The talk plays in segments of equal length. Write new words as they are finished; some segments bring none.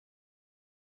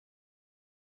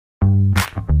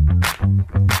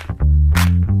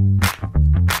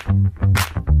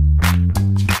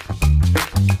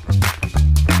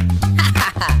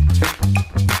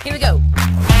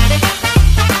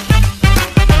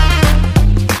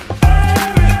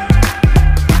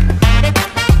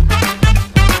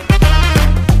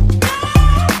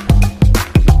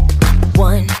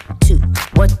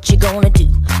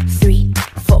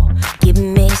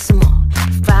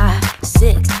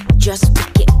just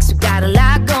for kicks. We got a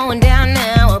lot going down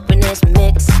now up in this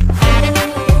mix.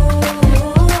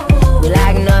 We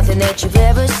like nothing that you've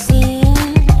ever seen.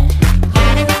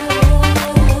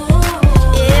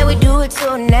 Yeah, we do it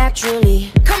so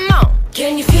naturally. Come on,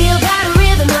 can you feel that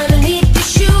rhythm underneath your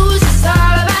shoes? It's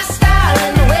all about style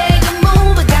and the way you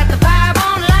move. We got the vibe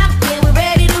on lock and we're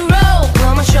ready to roll.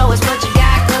 Come on, show us what you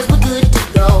got, 'cause we're good to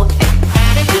go.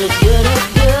 Good, good, good,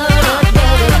 good,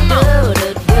 good, good,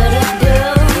 good, good,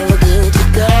 good. Yeah, we're good to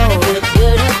go. Good,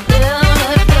 good, good,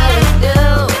 good, good,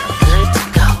 good to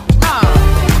go.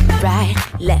 Right,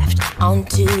 left, on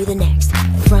to the next.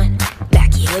 Front,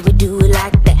 back, yeah, we do it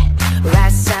like that.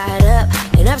 Right side up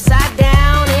and upside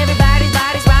down. Everybody's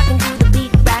body's rocking to the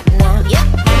beat right now. Yep.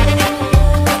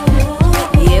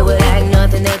 Yeah, we're like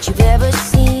nothing that you've ever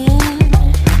seen.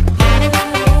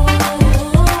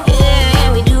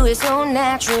 Yeah, we do it so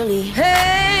naturally.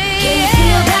 Hey, can you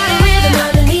feel that rhythm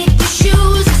underneath your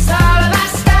shoes? It's all about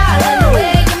style and the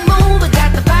way you move. We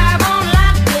got the vibe on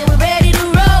lock and we're ready to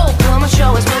roll. Come on,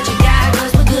 show us what you got,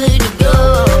 'cause we're good to go.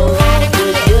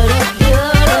 Good, good, good, good,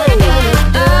 good,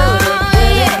 good.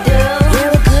 Yeah,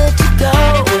 we're good to go.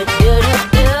 Good, good,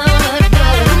 good, good,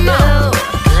 good.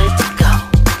 Good to go.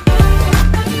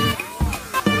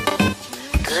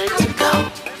 Good to go.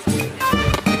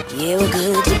 Yeah, we're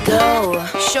good to go.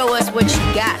 Show us what you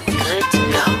got. Good to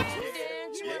go.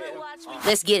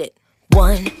 Let's get it.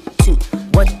 1, 2,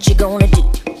 what you gonna do?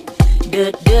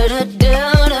 Do, do, do, do,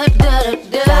 do, do,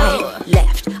 do. Right,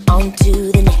 left, on to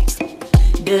the next.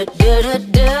 Do, do, do,